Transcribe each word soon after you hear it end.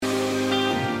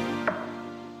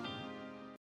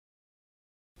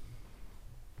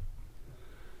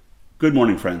Good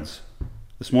morning, friends.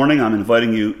 This morning I'm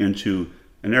inviting you into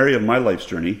an area of my life's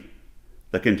journey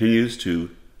that continues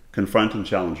to confront and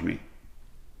challenge me.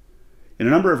 In a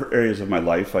number of areas of my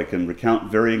life, I can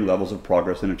recount varying levels of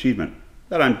progress and achievement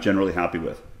that I'm generally happy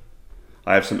with.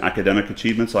 I have some academic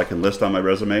achievements I can list on my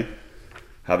resume,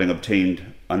 having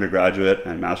obtained undergraduate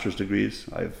and master's degrees.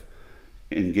 I've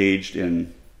engaged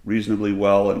in reasonably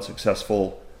well and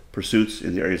successful pursuits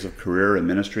in the areas of career and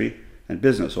ministry and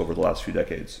business over the last few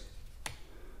decades.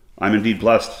 I'm indeed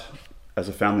blessed as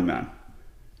a family man,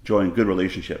 enjoying good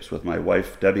relationships with my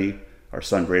wife, Debbie, our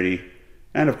son, Brady,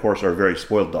 and of course our very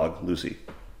spoiled dog, Lucy.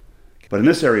 But in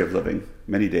this area of living,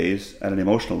 many days, at an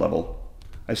emotional level,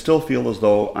 I still feel as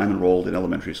though I'm enrolled in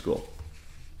elementary school.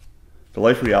 The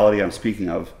life reality I'm speaking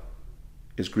of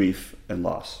is grief and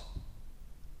loss.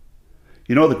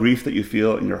 You know the grief that you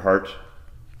feel in your heart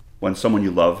when someone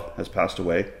you love has passed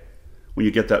away? When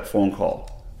you get that phone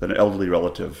call that an elderly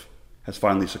relative has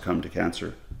finally succumbed to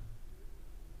cancer.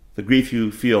 The grief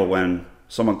you feel when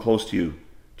someone close to you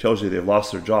tells you they've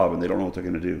lost their job and they don't know what they're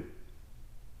going to do.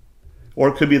 Or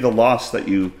it could be the loss that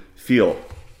you feel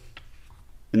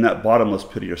in that bottomless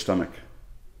pit of your stomach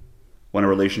when a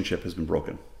relationship has been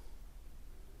broken.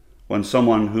 When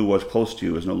someone who was close to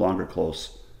you is no longer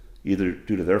close, either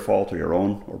due to their fault or your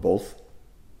own, or both.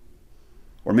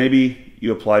 Or maybe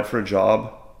you applied for a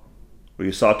job or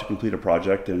you sought to complete a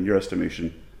project and in your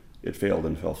estimation, it failed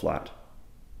and fell flat.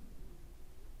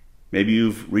 Maybe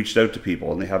you've reached out to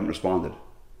people and they haven't responded.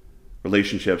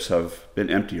 Relationships have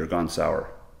been empty or gone sour.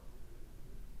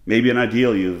 Maybe an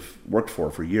ideal you've worked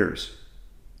for years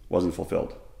wasn't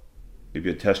fulfilled. Maybe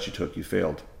a test you took, you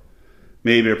failed.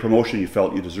 Maybe a promotion you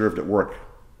felt you deserved at work,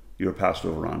 you were passed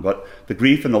over on. But the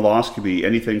grief and the loss could be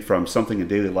anything from something in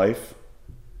daily life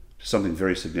to something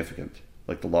very significant,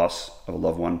 like the loss of a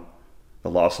loved one,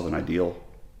 the loss of an ideal,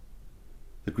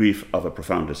 the grief of a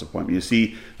profound disappointment. You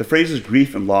see, the phrases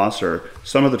grief and loss are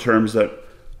some of the terms that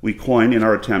we coin in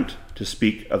our attempt to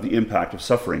speak of the impact of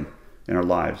suffering in our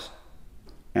lives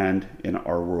and in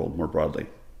our world more broadly.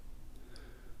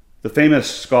 The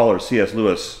famous scholar C.S.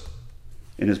 Lewis,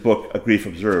 in his book A Grief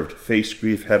Observed, faced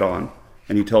grief head on,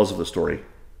 and he tells of the story.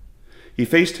 He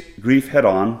faced grief head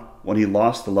on when he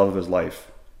lost the love of his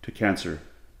life to cancer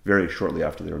very shortly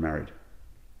after they were married.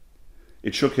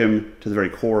 It shook him to the very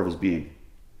core of his being,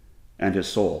 and his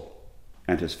soul,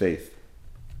 and his faith.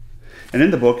 And in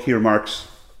the book, he remarks,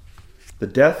 "The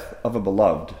death of a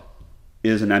beloved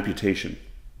is an amputation.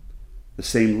 The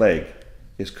same leg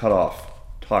is cut off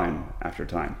time after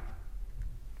time."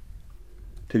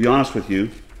 To be honest with you,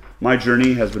 my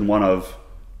journey has been one of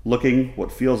looking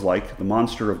what feels like the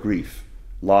monster of grief,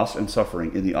 loss, and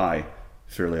suffering in the eye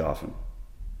fairly often.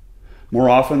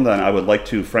 More often than I would like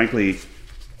to frankly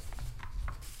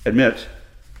admit,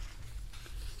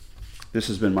 this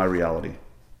has been my reality.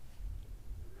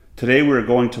 Today we're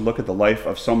going to look at the life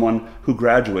of someone who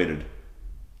graduated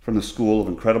from the school of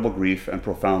incredible grief and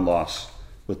profound loss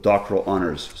with doctoral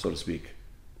honors, so to speak.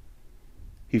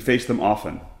 He faced them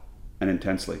often and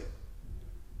intensely,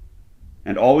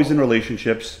 and always in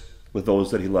relationships with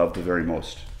those that he loved the very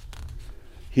most.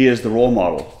 He is the role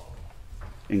model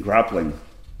in grappling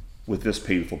with this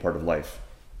painful part of life,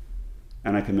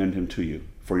 and I commend him to you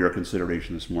for your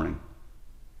consideration this morning.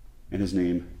 And his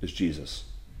name is Jesus,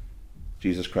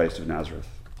 Jesus Christ of Nazareth.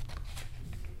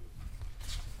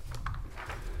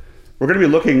 We're going to be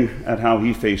looking at how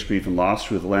he faced grief and loss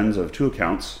through the lens of two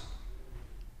accounts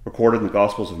recorded in the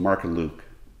Gospels of Mark and Luke.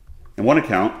 In one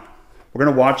account, we're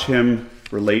going to watch him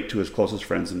relate to his closest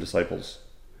friends and disciples,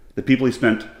 the people he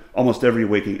spent almost every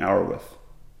waking hour with,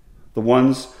 the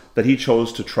ones that he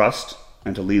chose to trust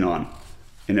and to lean on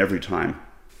in every time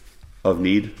of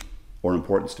need or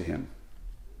importance to him.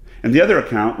 In the other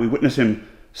account, we witness him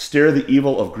stare the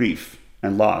evil of grief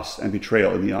and loss and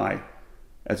betrayal in the eye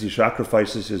as he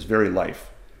sacrifices his very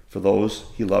life for those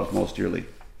he loved most dearly.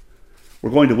 We're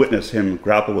going to witness him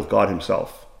grapple with God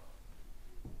himself.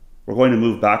 We're going to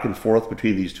move back and forth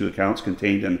between these two accounts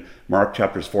contained in Mark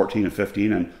chapters 14 and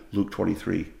 15 and Luke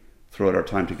 23 throughout our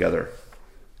time together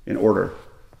in order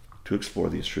to explore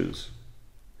these truths.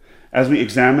 As we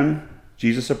examine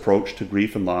Jesus' approach to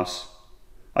grief and loss,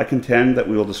 I contend that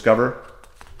we will discover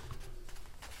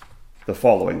the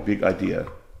following big idea,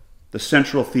 the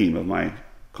central theme of my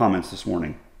comments this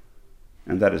morning,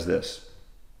 and that is this: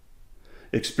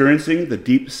 experiencing the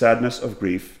deep sadness of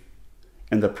grief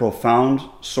and the profound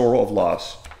sorrow of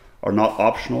loss are not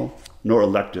optional nor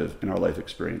elective in our life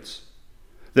experience.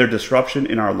 Their disruption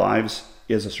in our lives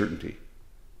is a certainty.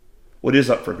 What is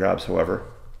up for grabs, however,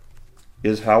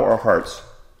 is how our hearts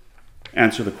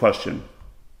answer the question,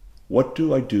 what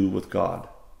do I do with God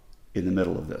in the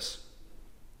middle of this.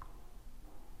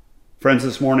 Friends,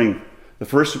 this morning, the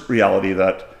first reality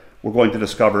that we're going to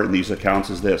discover in these accounts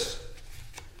is this: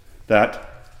 that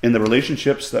in the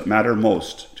relationships that matter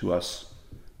most to us,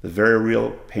 the very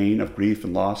real pain of grief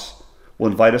and loss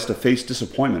will invite us to face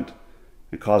disappointment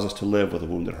and cause us to live with a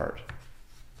wounded heart.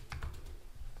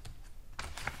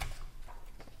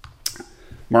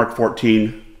 Mark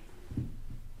 14,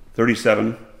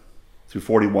 37 through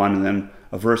 41, and then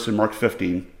a verse in Mark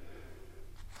 15,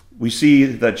 we see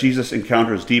that Jesus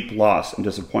encounters deep loss and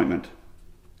disappointment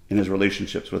in his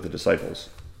relationships with the disciples.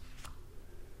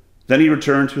 Then he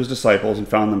returned to his disciples and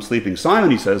found them sleeping.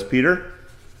 "Simon," he says, "Peter,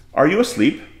 are you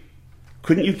asleep?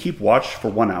 Couldn't you keep watch for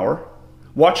 1 hour?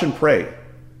 Watch and pray,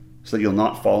 so that you'll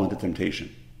not fall into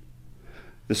temptation.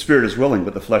 The spirit is willing,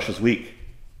 but the flesh is weak."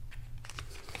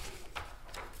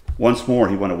 Once more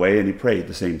he went away and he prayed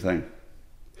the same thing.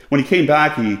 When he came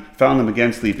back, he found them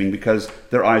again sleeping because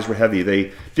their eyes were heavy.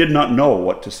 They did not know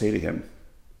what to say to him.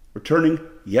 Returning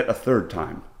yet a third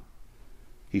time,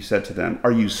 he said to them,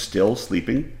 "Are you still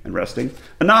sleeping and resting?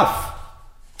 Enough!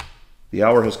 The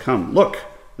hour has come. Look,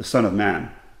 the Son of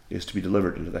Man is to be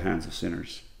delivered into the hands of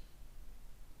sinners."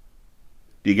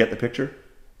 Do you get the picture?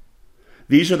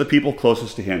 These are the people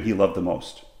closest to him he loved the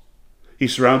most. He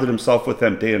surrounded himself with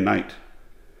them day and night.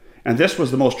 And this was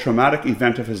the most traumatic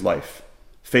event of his life,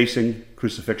 facing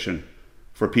crucifixion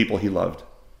for people he loved.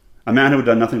 A man who had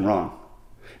done nothing wrong.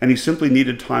 And he simply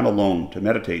needed time alone to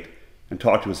meditate and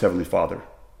talk to his Heavenly Father.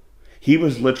 He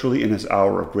was literally in his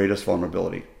hour of greatest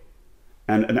vulnerability,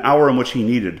 and an hour in which he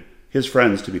needed his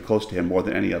friends to be close to him more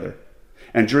than any other.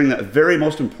 And during that very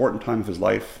most important time of his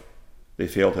life, they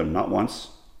failed him not once,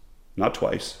 not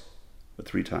twice, but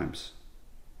 3 times.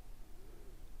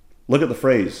 Look at the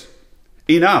phrase,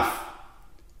 "enough."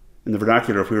 In the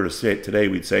vernacular, if we were to say it today,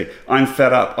 we'd say, "I'm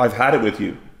fed up. I've had it with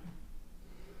you."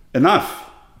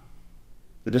 Enough.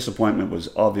 The disappointment was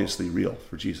obviously real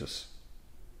for Jesus.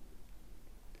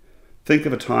 Think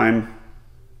of a time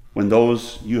when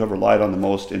those you have relied on the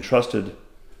most, entrusted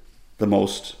the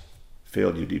most,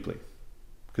 failed you deeply.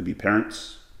 It could be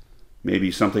parents,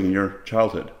 maybe something in your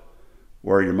childhood,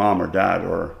 where your mom or dad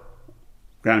or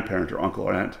grandparent or uncle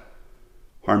or aunt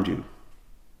harmed you.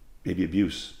 Maybe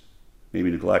abuse,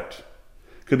 maybe neglect.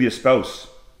 It could be a spouse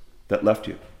that left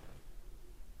you,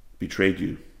 betrayed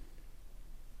you,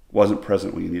 wasn't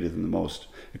present when you needed them the most.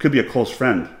 It could be a close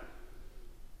friend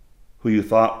who you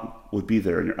thought would be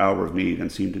there in your hour of need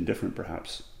and seemed indifferent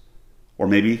perhaps. Or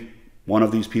maybe one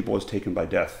of these people was taken by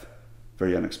death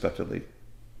very unexpectedly.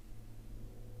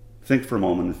 Think for a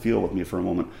moment and feel with me for a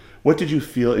moment. What did you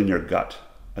feel in your gut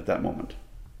at that moment?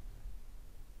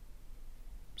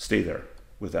 Stay there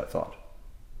with that thought.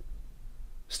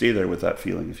 Stay there with that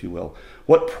feeling, if you will.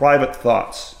 What private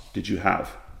thoughts did you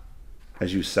have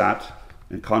as you sat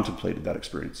and contemplated that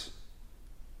experience?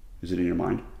 Is it in your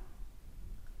mind?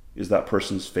 Is that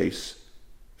person's face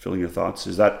filling your thoughts?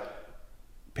 Is that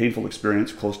painful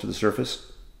experience close to the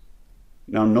surface?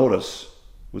 Now notice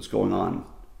what's going on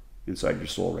inside your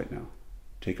soul right now.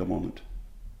 Take a moment.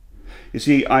 You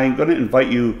see, I'm going to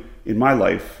invite you in my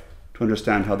life to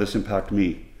understand how this impacted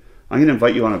me. I'm going to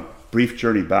invite you on a brief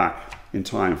journey back in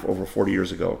time for over 40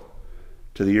 years ago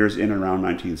to the years in and around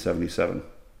 1977.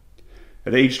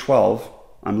 At age 12,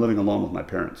 I'm living alone with my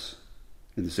parents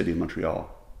in the city of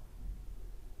Montreal.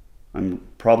 I'm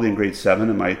probably in grade 7,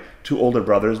 and my 2 older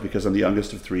brothers, because I'm the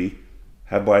youngest of 3,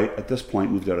 have by at this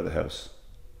point moved out of the house.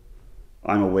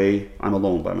 I'm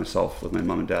alone by myself with my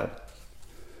mom and dad.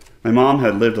 My mom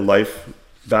had lived a life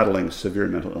battling severe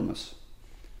mental illness.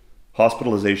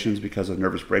 Hospitalizations because of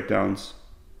nervous breakdowns,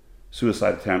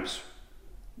 suicide attempts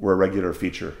were a regular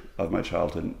feature of my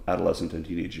childhood, adolescent, and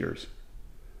teenage years.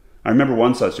 I remember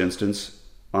one such instance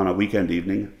on a weekend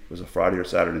evening. It was a Friday or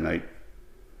Saturday night.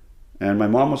 And my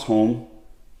mom was home,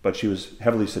 but she was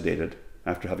heavily sedated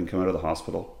after having come out of the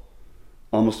hospital,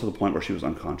 almost to the point where she was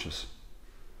unconscious.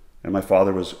 And my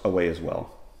father was away as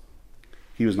well.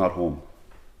 He was not home.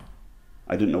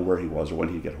 I didn't know where he was or when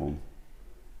he'd get home.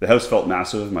 The house felt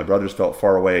massive, my brothers felt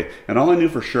far away, and all I knew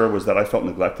for sure was that I felt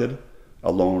neglected,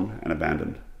 alone, and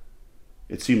abandoned.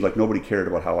 It seemed like nobody cared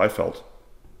about how I felt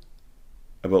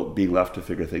about being left to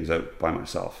figure things out by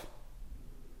myself.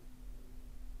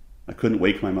 I couldn't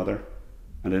wake my mother,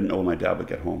 and I didn't know when my dad would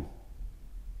get home.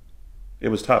 It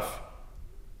was tough.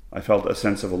 I felt a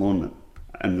sense of aloneness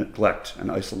and neglect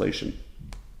and isolation.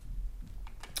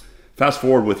 Fast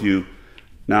forward with me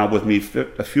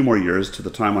a few more years to the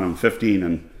time when I'm 15,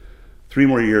 and 3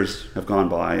 more years have gone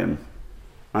by, and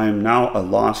I am now a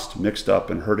lost, mixed up,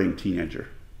 and hurting teenager.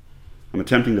 I'm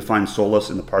attempting to find solace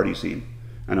in the party scene,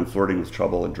 and I'm flirting with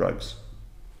trouble and drugs.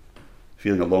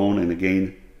 feeling alone, and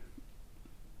again,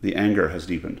 the anger has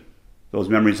deepened. Those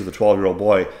memories of the 12-year-old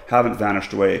boy haven't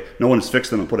vanished away. No one has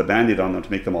fixed them and put a Band-Aid on them to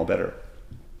make them all better.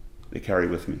 They carry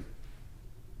with me.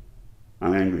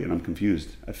 I'm angry and I'm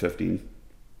confused at 15.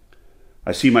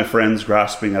 I see my friends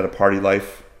grasping at a party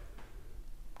life,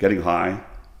 getting high,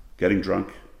 getting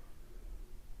drunk,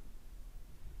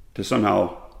 to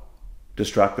somehow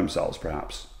distract themselves,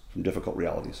 perhaps, from difficult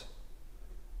realities.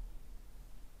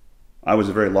 I was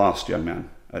a very lost young man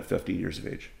at 15 years of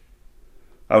age.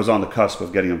 I was on the cusp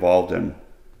of getting involved in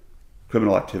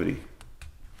criminal activity.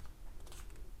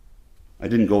 I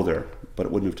didn't go there, but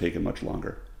it wouldn't have taken much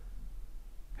longer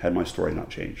had my story not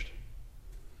changed.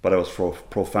 But I was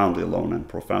profoundly alone and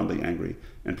profoundly angry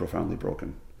and profoundly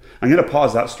broken. I'm going to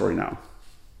pause that story now,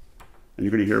 and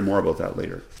you're going to hear more about that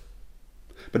later.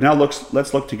 But now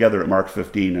let's look together at Mark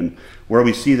 15, and where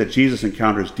we see that Jesus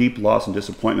encounters deep loss and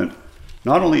disappointment,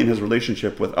 not only in his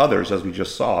relationship with others, as we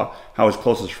just saw, how his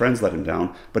closest friends let him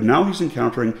down, but now he's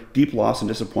encountering deep loss and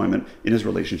disappointment in his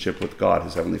relationship with God,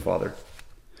 his Heavenly Father.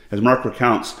 As Mark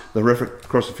recounts the horrific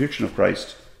crucifixion of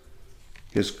Christ,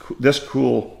 this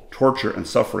cruel torture and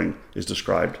suffering is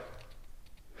described.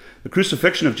 The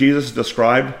crucifixion of Jesus is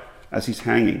described as he's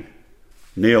hanging,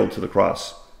 nailed to the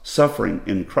cross, suffering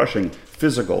in crushing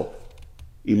physical,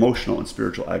 emotional, and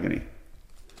spiritual agony.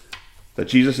 That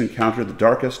Jesus encountered the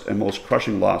darkest and most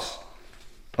crushing loss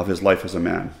of his life as a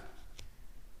man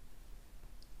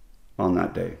on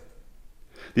that day.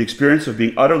 The experience of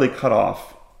being utterly cut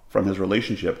off from his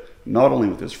relationship, not only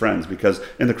with his friends, because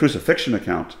in the crucifixion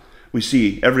account, we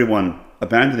see everyone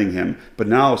abandoning him, but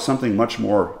now something much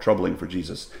more troubling for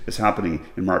Jesus is happening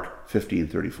in Mark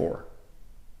 15:34.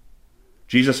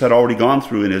 Jesus had already gone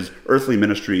through in his earthly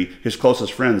ministry, his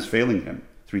closest friends failing him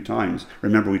 3 times.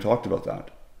 Remember, we talked about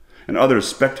that. And others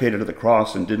spectated at the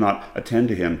cross and did not attend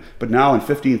to him. But now in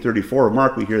 15:34 of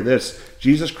Mark, we hear this.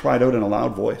 Jesus cried out in a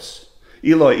loud voice,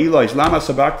 "Eloi, Eloi, lama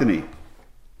sabachthani,"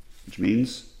 which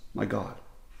means, my God,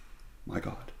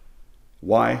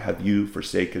 why have you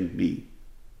forsaken me?"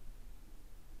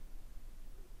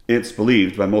 It's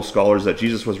believed by most scholars that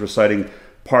Jesus was reciting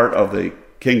part of the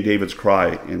King David's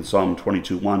cry in Psalm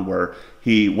 22:1, where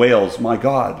he wails, my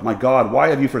God, why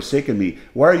have you forsaken me?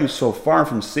 Why are you so far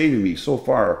from saving me, so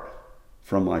far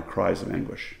from my cries of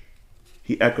anguish?"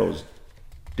 He echoes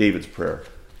David's prayer.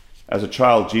 As a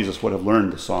child, Jesus would have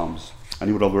learned the Psalms, and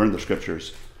he would have learned the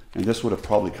scriptures, and this would have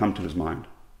probably come to his mind.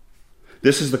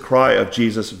 This is the cry of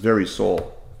Jesus' very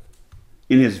soul.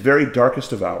 In his very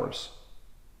darkest of hours,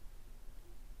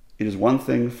 it is one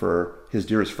thing for his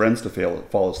dearest friends to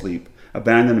fall asleep,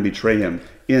 abandon and betray him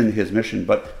in his mission,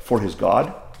 but for his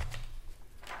God,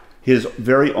 his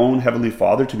very own Heavenly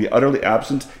Father, to be utterly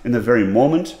absent in the very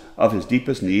moment of his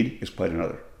deepest need is quite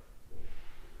another.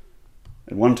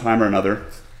 At one time or another,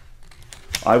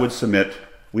 I would submit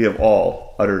we have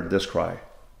all uttered this cry.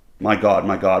 My God,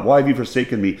 why have you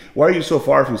forsaken me? Why are you so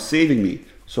far from saving me,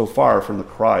 so far from the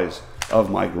cries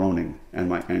of my groaning and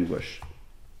my anguish?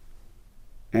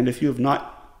 And if you have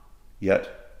not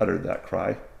yet uttered that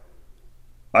cry,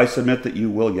 I submit that you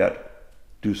will yet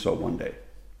do so one day.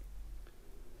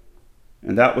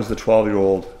 And that was the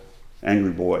 12-year-old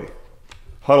angry boy,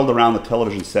 huddled around the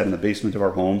television set in the basement of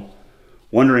our home,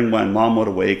 wondering when Mom would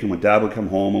awake and when Dad would come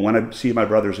home and when I'd see my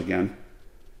brothers again.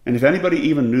 And if anybody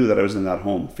even knew that I was in that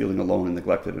home, feeling alone and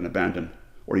neglected and abandoned,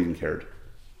 or even cared.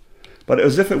 But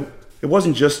as if it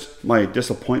wasn't just my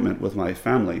disappointment with my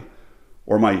family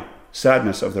or my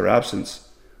sadness of their absence.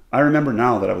 I remember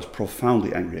now that I was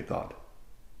profoundly angry at God.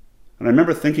 And I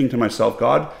remember thinking to myself,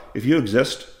 God, if you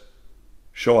exist,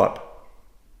 show up.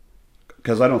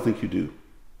 Because I don't think you do.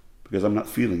 Because I'm not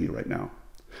feeling you right now.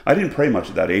 I didn't pray much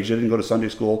at that age. I didn't go to Sunday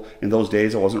school in those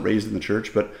days. I wasn't raised in the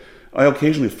church. But I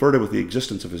occasionally flirted with the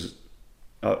existence of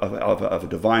a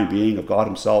divine being, of God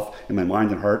himself in my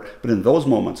mind and heart. But in those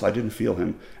moments, I didn't feel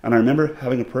him. And I remember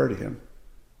having a prayer to him.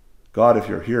 God, if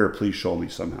you're here, please show me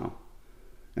somehow.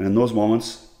 And in those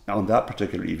moments, on that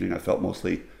particular evening, I felt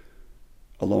mostly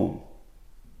alone.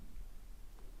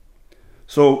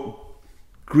 So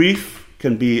grief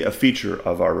can be a feature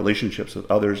of our relationships with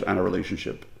others and our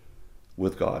relationship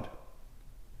with God.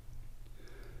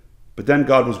 But then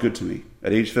God was good to me.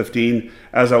 At age 15,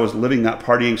 as I was living that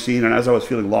partying scene and as I was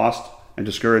feeling lost and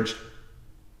discouraged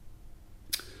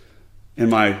in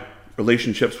my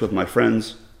relationships with my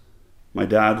friends, my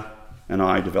dad and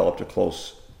I developed a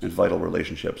close and vital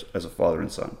relationship as a father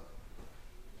and son.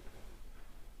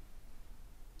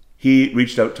 He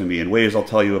reached out to me in ways I'll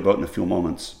tell you about in a few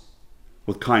moments,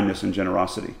 with kindness and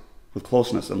generosity, with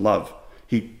closeness and love.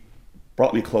 He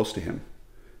brought me close to him.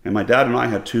 And my dad and I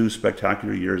had 2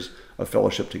 spectacular years of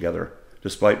fellowship together,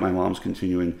 despite my mom's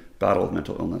continuing battle with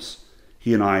mental illness.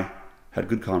 He and I had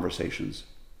good conversations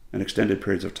and extended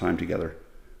periods of time together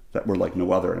that were like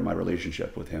no other in my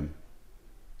relationship with him.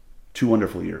 2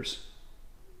 wonderful years.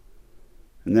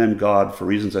 And then God, for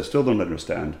reasons I still don't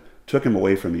understand, took him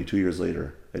away from me 2 years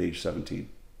later at age 17.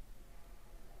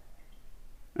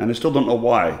 And I still don't know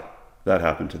why that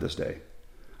happened to this day.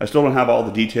 I still don't have all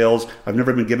the details. I've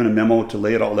never been given a memo to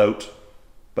lay it all out,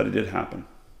 but it did happen.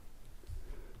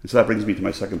 And so that brings me to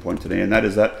my second point today, and that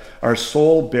is that our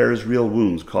soul bears real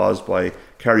wounds caused by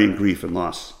carrying grief and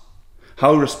loss.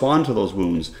 How we respond to those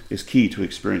wounds is key to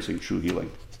experiencing true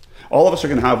healing. All of us are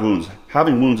going to have wounds.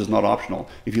 Having wounds is not optional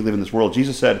if you live in this world.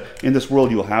 Jesus said, in this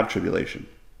world you will have tribulation.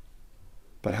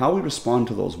 But how we respond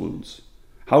to those wounds,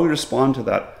 how we respond to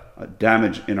that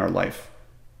damage in our life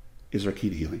is our key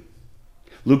to healing.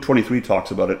 Luke 23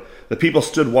 talks about it. The people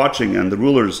stood watching, and the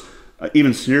rulers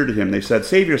even sneered at him. They said,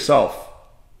 save yourself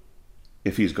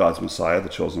if he's God's Messiah, the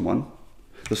chosen one.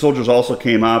 The soldiers also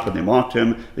came up and they mocked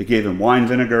him. They gave him wine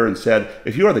vinegar and said,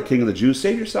 if you are the king of the Jews,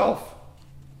 save yourself.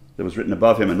 There was written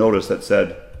above him a notice that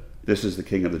said, this is the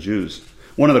king of the Jews.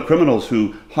 One of the criminals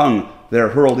who hung there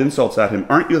hurled insults at him.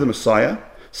 Aren't you the Messiah?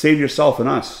 Save yourself and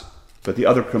us. But the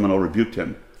other criminal rebuked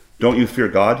him. Don't you fear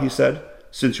God, he said,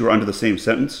 since you are under the same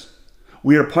sentence?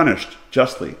 We are punished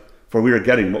justly, for we are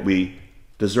getting what we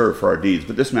deserve for our deeds.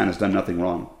 But this man has done nothing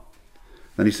wrong.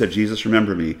 Then he said, Jesus,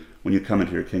 remember me when you come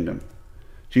into your kingdom.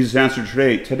 Jesus answered,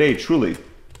 today, truly,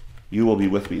 you will be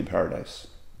with me in paradise.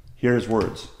 Hear his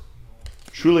words.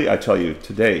 Truly, I tell you,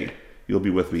 today, you'll be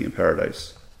with me in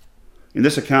paradise. In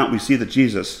this account, we see that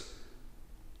Jesus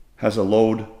has a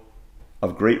load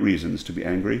of great reasons to be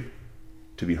angry,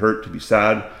 to be hurt, to be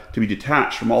sad, to be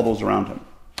detached from all those around him.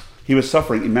 He was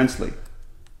suffering immensely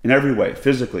in every way,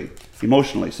 physically,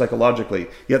 emotionally, psychologically,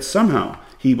 yet somehow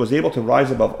he was able to rise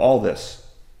above all this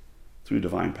through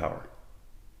divine power.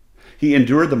 He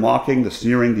endured the mocking, the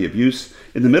sneering, the abuse.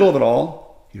 In the middle of it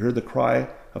all, he heard the cry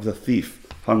of the thief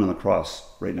hung on the cross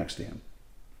right next to him.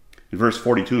 In verse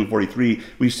 42 and 43,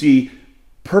 we see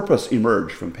purpose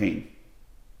emerge from pain.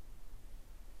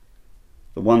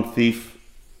 The one thief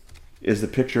is the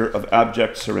picture of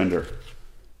abject surrender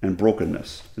and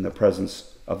brokenness in the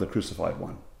presence of the crucified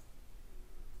one.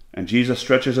 And Jesus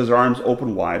stretches his arms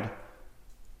open wide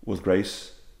with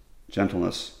grace,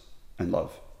 gentleness, and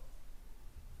love.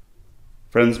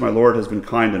 Friends, my Lord has been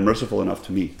kind and merciful enough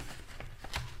to me.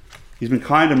 He's been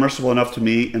kind and merciful enough to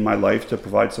me in my life to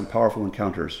provide some powerful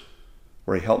encounters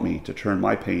where he helped me to turn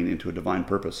my pain into a divine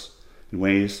purpose in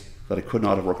ways that I could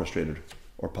not have orchestrated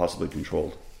or possibly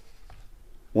controlled.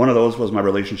 One of those was my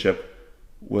relationship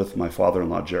with my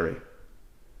father-in-law, Jerry.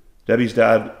 Debbie's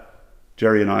dad,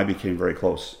 Jerry, and I became very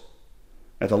close.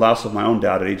 At the loss of my own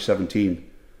dad at age 17,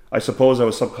 I suppose I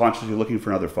was subconsciously looking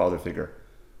for another father figure,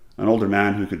 an older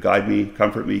man who could guide me,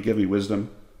 comfort me, give me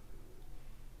wisdom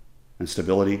and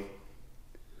stability.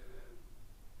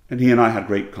 And he and I had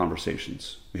great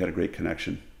conversations. We had a great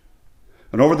connection.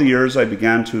 And over the years, I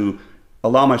began to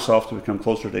allow myself to become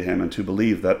closer to him and to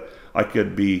believe that I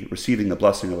could be receiving the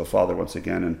blessing of a father once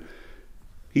again. And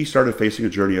he started facing a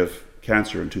journey of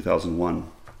cancer in 2001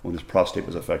 when his prostate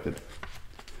was affected.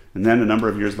 And then a number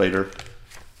of years later,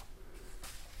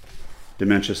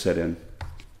 dementia set in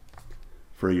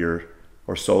for a year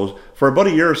or so. For about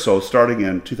a year or so, starting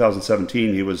in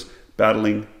 2017, he was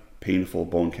battling painful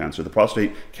bone cancer. The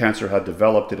prostate cancer had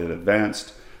developed, it had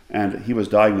advanced, and he was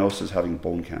diagnosed as having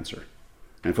bone cancer.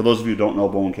 And for those of you who don't know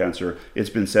bone cancer, it's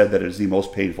been said that it is the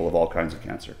most painful of all kinds of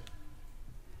cancer.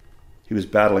 He was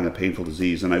battling a painful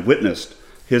disease, and I witnessed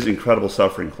his incredible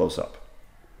suffering close up.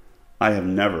 I have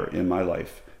never in my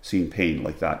life seen pain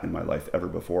like that in my life ever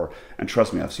before, and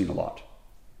trust me, I've seen a lot.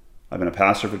 I've been a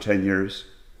pastor for 10 years.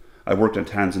 I worked in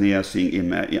Tanzania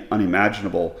seeing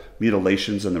unimaginable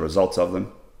mutilations and the results of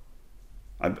them.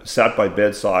 I sat by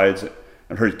bedsides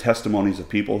and heard testimonies of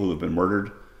people who have been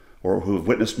murdered or who have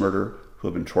witnessed murder, who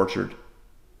have been tortured.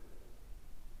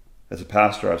 As a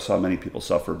pastor, I saw many people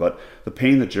suffer, but the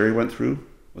pain that Jerry went through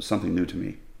was something new to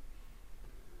me.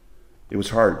 It was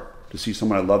hard to see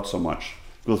someone I loved so much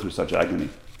go through such agony.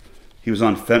 He was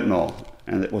on fentanyl,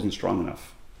 and it wasn't strong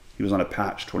enough. He was on a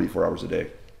patch 24 hours a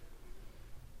day.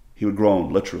 He would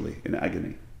groan literally in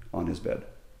agony on his bed.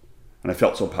 And I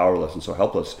felt so powerless and so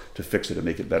helpless to fix it and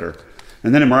make it better.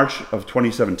 And then in March of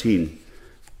 2017,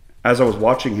 as I was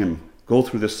watching him go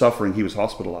through this suffering, he was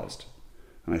hospitalized.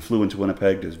 And I flew into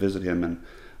Winnipeg to visit him, and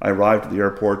I arrived at the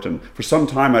airport, and for some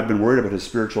time I'd been worried about his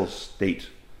spiritual state.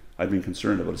 I'd been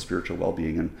concerned about his spiritual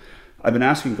well-being, and I've been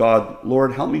asking God,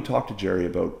 Lord, help me talk to Jerry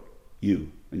about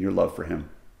you and your love for him.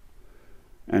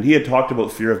 And he had talked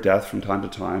about fear of death from time to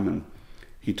time, and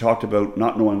He talked about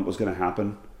not knowing what was going to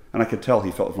happen, and I could tell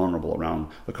he felt vulnerable around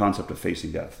the concept of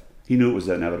facing death. He knew it was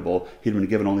inevitable. He'd been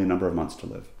given only a number of months to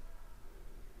live.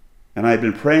 And I had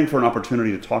been praying for an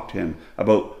opportunity to talk to him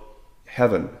about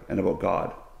heaven and about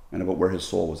God and about where his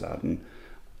soul was at. And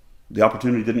the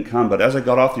opportunity didn't come, but as I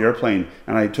got off the airplane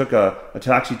and I took a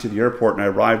taxi to the airport and I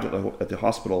arrived at the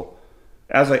hospital,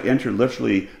 as I entered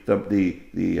literally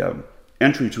the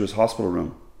entry to his hospital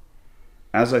room,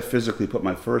 as I physically put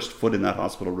my first foot in that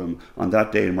hospital room on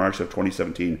that day in March of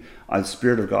 2017, the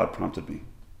Spirit of God prompted me.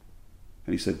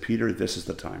 And he said, Peter, this is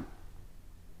the time.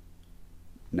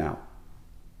 Now.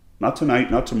 Not tonight,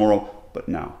 not tomorrow, but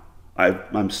now.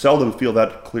 I seldom feel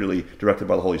that clearly directed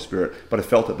by the Holy Spirit, but I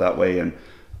felt it that way. And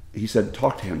he said,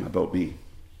 talk to him about me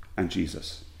and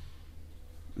Jesus.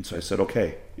 And so I said,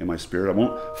 okay, in my spirit, I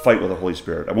won't fight with the Holy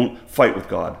Spirit. I won't fight with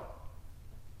God.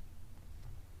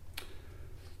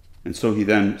 And so he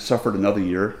then suffered another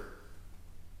year.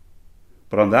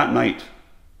 But on that night,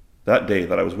 that day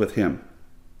that I was with him,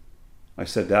 I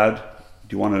said, Dad,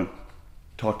 do you want to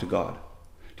talk to God?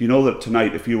 Do you know that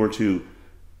tonight, if you were to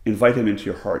invite him into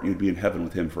your heart, you'd be in heaven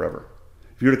with him forever?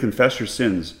 If you were to confess your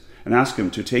sins and ask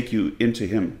him to take you into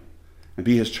him and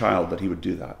be his child, that he would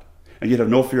do that. And you'd have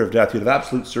no fear of death. You'd have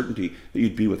absolute certainty that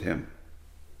you'd be with him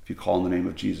if you call on the name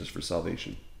of Jesus for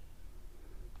salvation.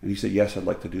 And he said, yes, I'd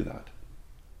like to do that.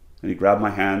 And he grabbed my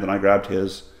hand and I grabbed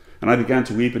his. And I began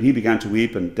to weep and he began to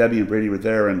weep, and Debbie and Brady were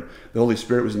there and the Holy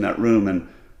Spirit was in that room, and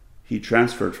he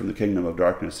transferred from the kingdom of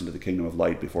darkness into the kingdom of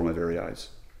light before my very eyes.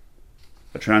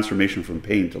 A transformation from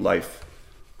pain to life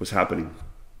was happening.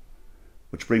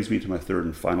 Which brings me to my third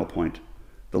and final point.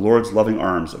 The Lord's loving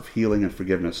arms of healing and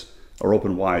forgiveness are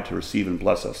open wide to receive and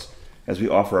bless us as we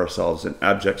offer ourselves in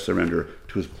abject surrender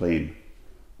to his claim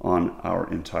on our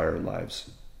entire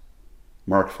lives.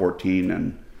 Mark 14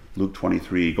 and Luke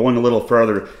 23. Going a little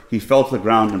further, he fell to the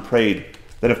ground and prayed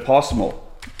that if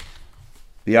possible,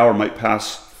 the hour might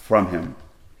pass from him.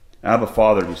 Abba,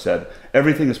 Father, he said,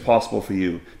 everything is possible for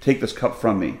you. Take this cup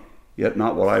from me, yet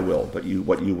not what I will, but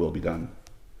what you will be done.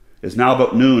 It is now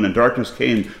about noon, and darkness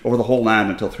came over the whole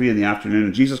land until 3 p.m,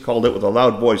 and Jesus called out with a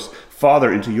loud voice,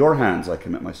 Father, into your hands I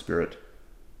commit my spirit.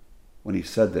 When he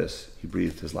said this, he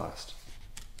breathed his last.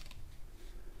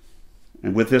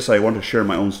 And with this, I want to share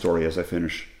my own story as I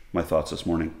finish my thoughts this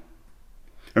morning.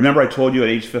 Remember I told you at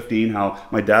age 15 how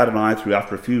my dad and I,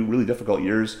 after a few really difficult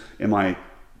years in my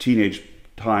teenage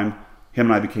time, him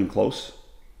and I became close,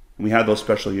 and we had those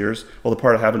special years. Well, the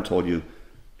part I haven't told you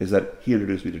is that he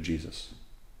introduced me to Jesus.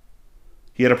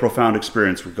 He had a profound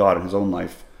experience with God in his own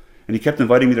life, and he kept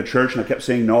inviting me to church, and I kept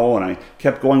saying no, and I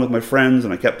kept going with my friends,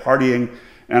 and I kept partying.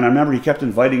 And I remember he kept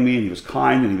inviting me, and he was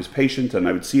kind and he was patient, and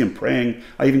I would see him praying.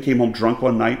 I even came home drunk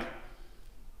one night,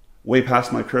 way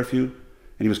past my curfew,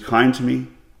 and he was kind to me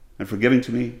and forgiving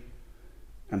to me,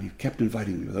 and he kept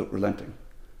inviting me without relenting.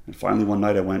 And finally one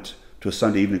night I went to a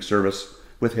Sunday evening service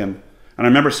with him, and I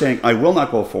remember saying, I will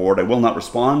not go forward, I will not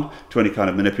respond to any kind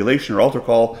of manipulation or altar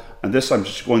call, and I'm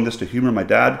just going this to humor my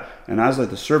dad. And as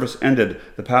the service ended,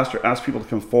 the pastor asked people to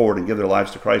come forward and give their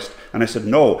lives to Christ, and I said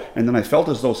no, and then I felt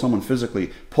as though someone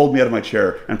physically pulled me out of my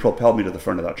chair and propelled me to the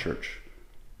front of that church.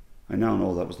 I now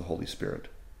know that was the Holy Spirit.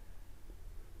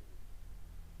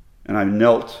 And I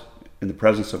knelt in the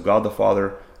presence of God the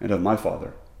Father and of my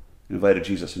Father, and invited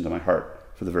Jesus into my heart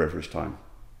for the very first time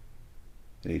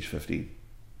at age 15.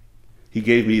 He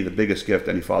gave me the biggest gift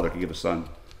any father could give a son,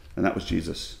 and that was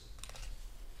Jesus.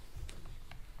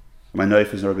 My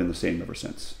life has never been the same ever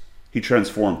since. He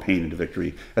transformed pain into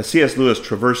victory. As C.S. Lewis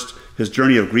traversed his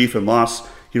journey of grief and loss,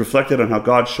 he reflected on how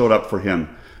God showed up for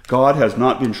him. God has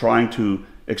not been trying to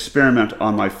experiment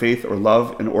on my faith or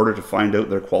love in order to find out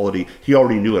their quality. He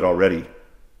already knew it already.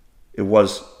 It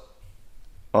was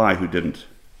I who didn't.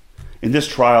 In this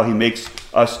trial, he makes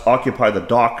us occupy the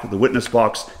dock, the witness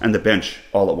box, and the bench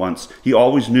all at once. He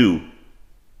always knew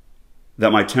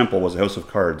that my temple was a house of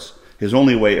cards. His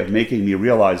only way of making me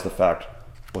realize the fact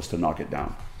was to knock it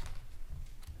down.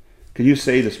 Can you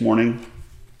say this morning,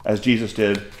 as Jesus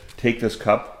did, take this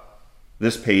cup,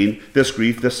 this pain, this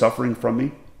grief, this suffering from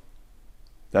me?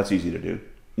 That's easy to do.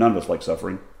 None of us like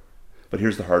suffering. But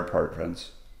here's the hard part,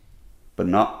 friends. But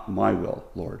not my will,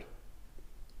 Lord,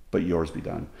 but yours be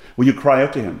done. Will you cry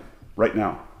out to him right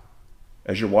now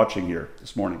as you're watching here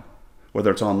this morning,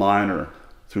 whether it's online or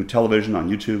through television, on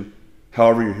YouTube,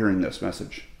 however you're hearing this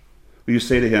message? Will you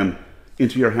say to him,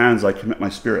 into your hands I commit my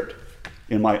spirit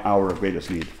in my hour of greatest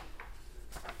need?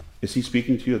 Is he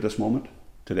speaking to you at this moment,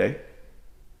 today?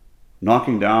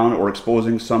 Knocking down or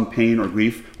exposing some pain or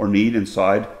grief or need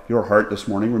inside your heart this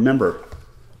morning? Remember,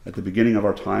 at the beginning of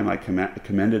our time, I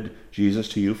commended Jesus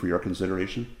to you for your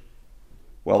consideration.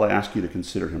 Well, I ask you to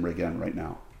consider him again right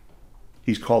now.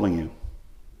 He's calling you.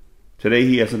 Today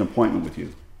he has an appointment with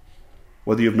you.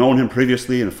 Whether you've known him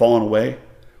previously and fallen away,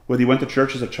 whether you went to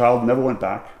church as a child and never went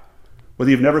back,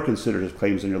 whether you've never considered his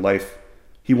claims in your life,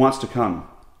 he wants to come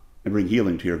and bring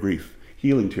healing to your grief,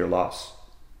 healing to your loss,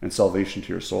 and salvation to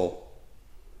your soul.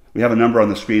 We have a number on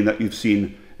the screen that you've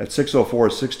seen at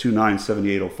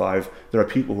 604-629-7805. There are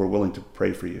people who are willing to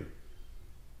pray for you,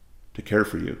 to care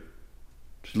for you,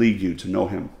 to lead you to know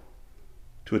him,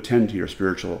 to attend to your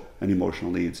spiritual and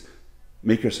emotional needs.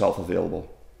 Make yourself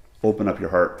available. Open up your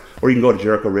heart. Or you can go to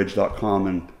jerichoridge.com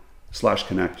and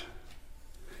 /connect.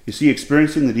 You see,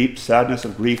 experiencing the deep sadness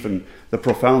of grief and the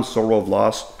profound sorrow of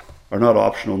loss are not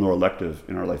optional nor elective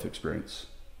in our life experience.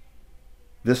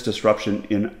 This disruption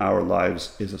in our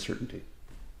lives is a certainty.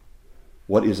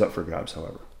 What is up for grabs,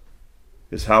 however,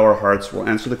 is how our hearts will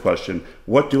answer the question,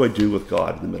 what do I do with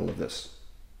God in the middle of this?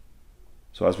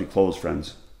 So as we close,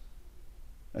 friends,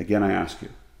 again I ask you,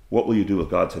 what will you do with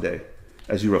God today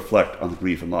as you reflect on the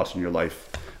grief and loss in your life?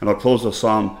 And I'll close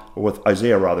with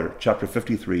Isaiah, chapter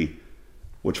 53,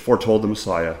 which foretold the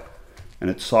Messiah. And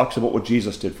it talks about what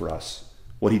Jesus did for us,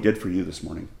 what he did for you this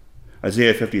morning.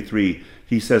 Isaiah 53,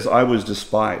 he says, I was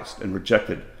despised and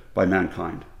rejected by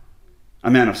mankind, a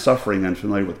man of suffering and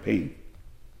familiar with pain.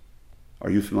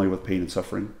 Are you familiar with pain and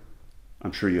suffering?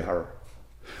 I'm sure you are.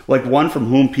 Like one from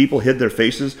whom people hid their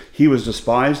faces, he was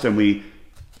despised, and we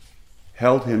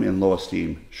held him in low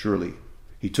esteem. Surely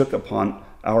he took upon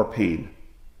our pain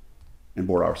and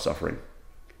bore our suffering.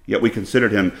 Yet we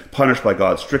considered him punished by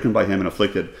God, stricken by him and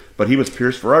afflicted. But he was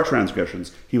pierced for our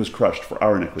transgressions. He was crushed for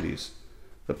our iniquities.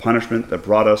 The punishment that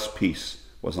brought us peace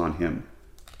was on him.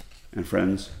 And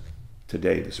friends,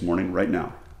 today, this morning, right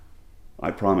now,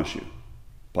 I promise you,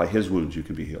 by his wounds you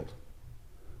can be healed.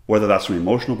 Whether that's from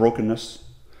emotional brokenness,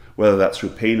 whether that's through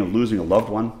pain of losing a loved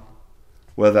one,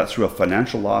 whether that's through a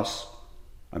financial loss,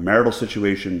 a marital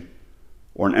situation,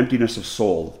 or an emptiness of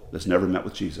soul that's never met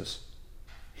with Jesus,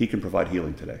 he can provide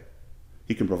healing today.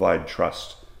 He can provide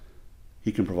trust.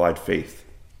 He can provide faith.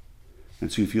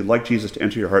 And so if you'd like Jesus to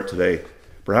enter your heart today,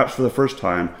 perhaps for the first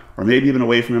time, or maybe even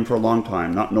away from him for a long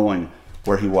time, not knowing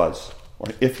where he was, or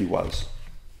if he was,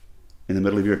 in the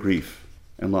middle of your grief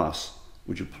and loss,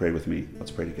 would you pray with me?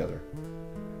 Let's pray together.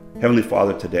 Heavenly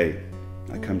Father, today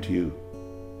I come to you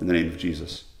in the name of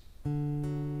Jesus.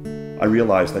 I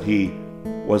realize that he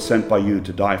was sent by you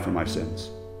to die for my sins.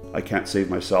 I can't save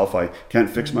myself. I can't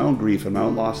fix my own grief and my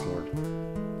own loss, Lord.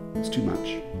 It's too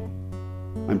much.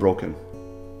 I'm broken.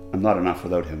 I'm not enough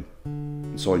without him.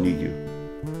 And so I need you.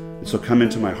 And so come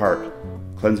into my heart,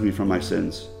 cleanse me from my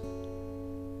sins,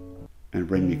 and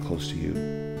bring me close to you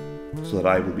so that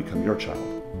I will become your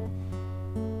child.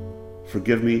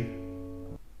 Forgive me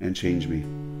and change me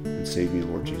and save me,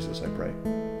 Lord Jesus, I pray.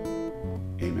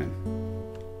 Amen.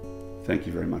 Thank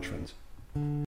you very much, friends.